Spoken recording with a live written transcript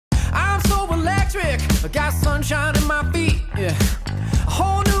I got sunshine in my feet, yeah. A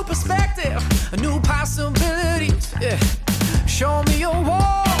whole new perspective, a new possibilities, yeah. Show me a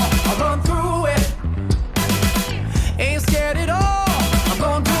wall, I'll run through it. Ain't scared at all, I'm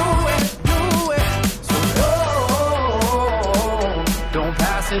gonna do it. So go, don't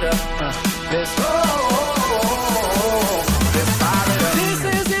pass it up, let's go. Let's fire it up. This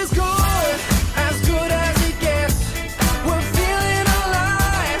is as good as it gets. We're feeling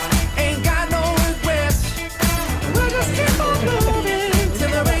alive, ain't got no regrets. We'll just keep on moving till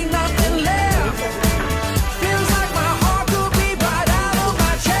there ain't nothing left. Feels like my heart could be right out of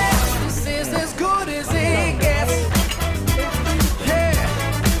my chest. This is as good as it gets. Yeah,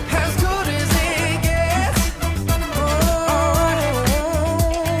 as good as it gets.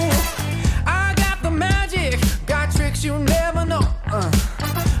 I got the magic, got tricks you never know.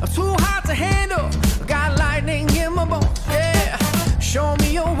 I'm too hot to handle, got lightning in my bones. Yeah, show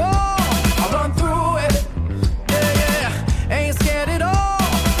me a wall, I'll run through it. Yeah, ain't scared at all,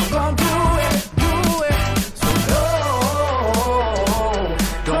 I'm gonna do it. So go,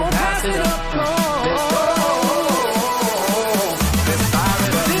 don't pass it up, no. Let's go, let's fire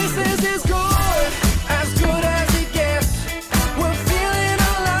it up. This is as good as it gets. We're feeling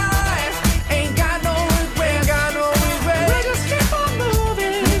alive, ain't got no regret. We'll just keep on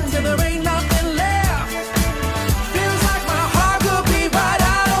moving till there ain't nothing left. Feels like my heart could be right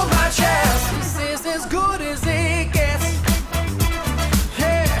out of my chest. This is as good as it gets.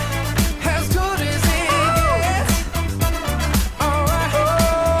 Yeah, as good as it gets. Alright,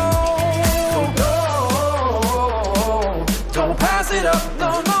 so go, don't pass it up. No.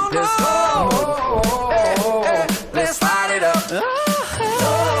 Let's go, let's light it up.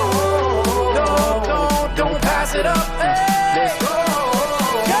 Don't pass it up. Let's go.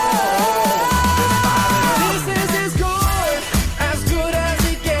 This is as good as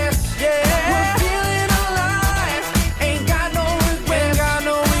it gets. Yeah, we're feeling alive, ain't got no regrets.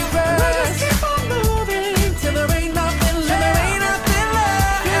 We'll just keep on moving till there ain't nothing left.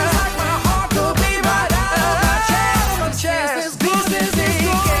 Feels like my heart could be right out of my chest. This is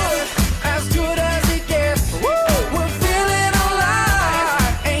as good as it gets. We're feeling alive,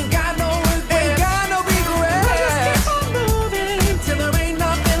 ain't got no regrets. We'll just keep on moving till there ain't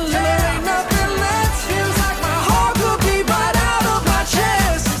nothing left. Feels like my heart could be right out of my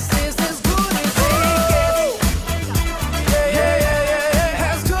chest. This is as good as it gets.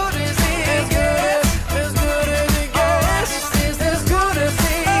 Yeah, as good as it gets. As good as it gets. This is as good as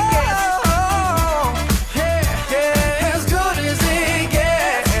it gets. Yeah, as good as it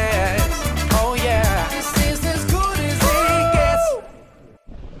gets. Oh yeah, this is as good as it gets.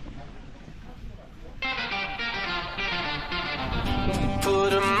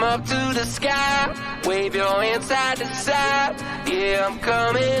 Put 'em up to the sky, wave your hands side to side. Yeah, I'm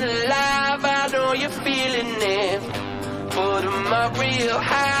coming alive, I know you're feeling it. Put 'em up real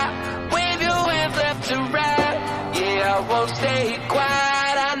high, wave your hands left to right. Yeah, I won't stay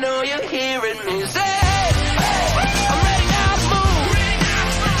quiet, I know you're hearing me. Say, hey, I'm ready now to move.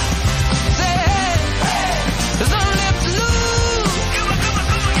 Say, hey, there's nothing left to lose.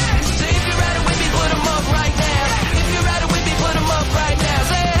 Say, if you're riding with me, put 'em up right now. If you're riding with me, put 'em up right now.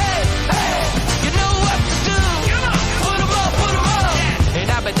 Say, hey, you know what to do. Put 'em up. And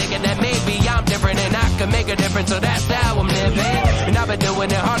I've been thinking that maybe I'm different and I can make a difference, so that's how I'm living. And I've been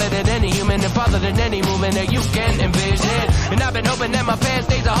doing it harder than any human and farther than any movement that you can envision. And I've been hoping that my past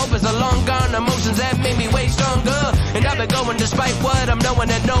days of hope is a long gone, emotions that make me way stronger. And I've been going despite what I'm knowing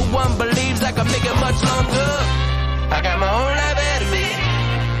that no one believes I can make it much longer. I got my whole life ahead of me,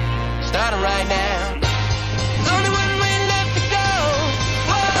 starting right now. There's only one way left to go.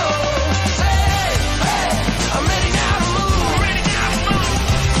 Whoa, say, hey, I'm ready now to move.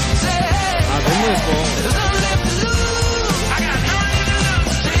 Say, hey, there's nothing left to lose. I got nothing to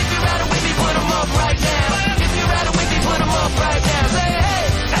lose. Say, if you're riding with me, put 'em up right now. If you're riding with me, put 'em up right now. Say, hey,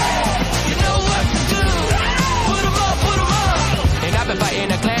 you know what to do. Put 'em up. And I've been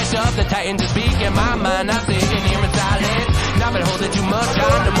fighting a clash of the titans to speak in my mind. I sit in here in silence. And I've been holding too much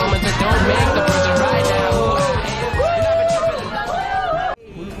on the moments that don't make the person right now.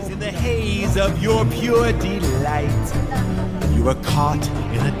 In the haze of your pure delight, you were caught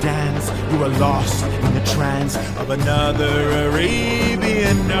in a dance. You were lost in the trance of another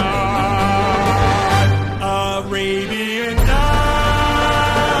Arabian night. Arabian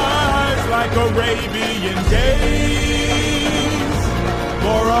nights, like Arabian days.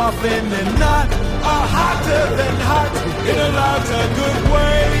 More often than not, are hotter than hot in a lot of good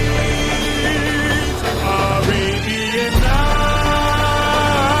ways. Arabian night,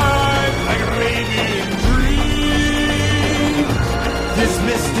 like Arabian dream. This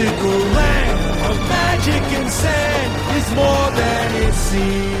mystical land of magic and sand is more than it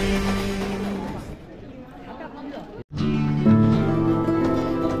seems.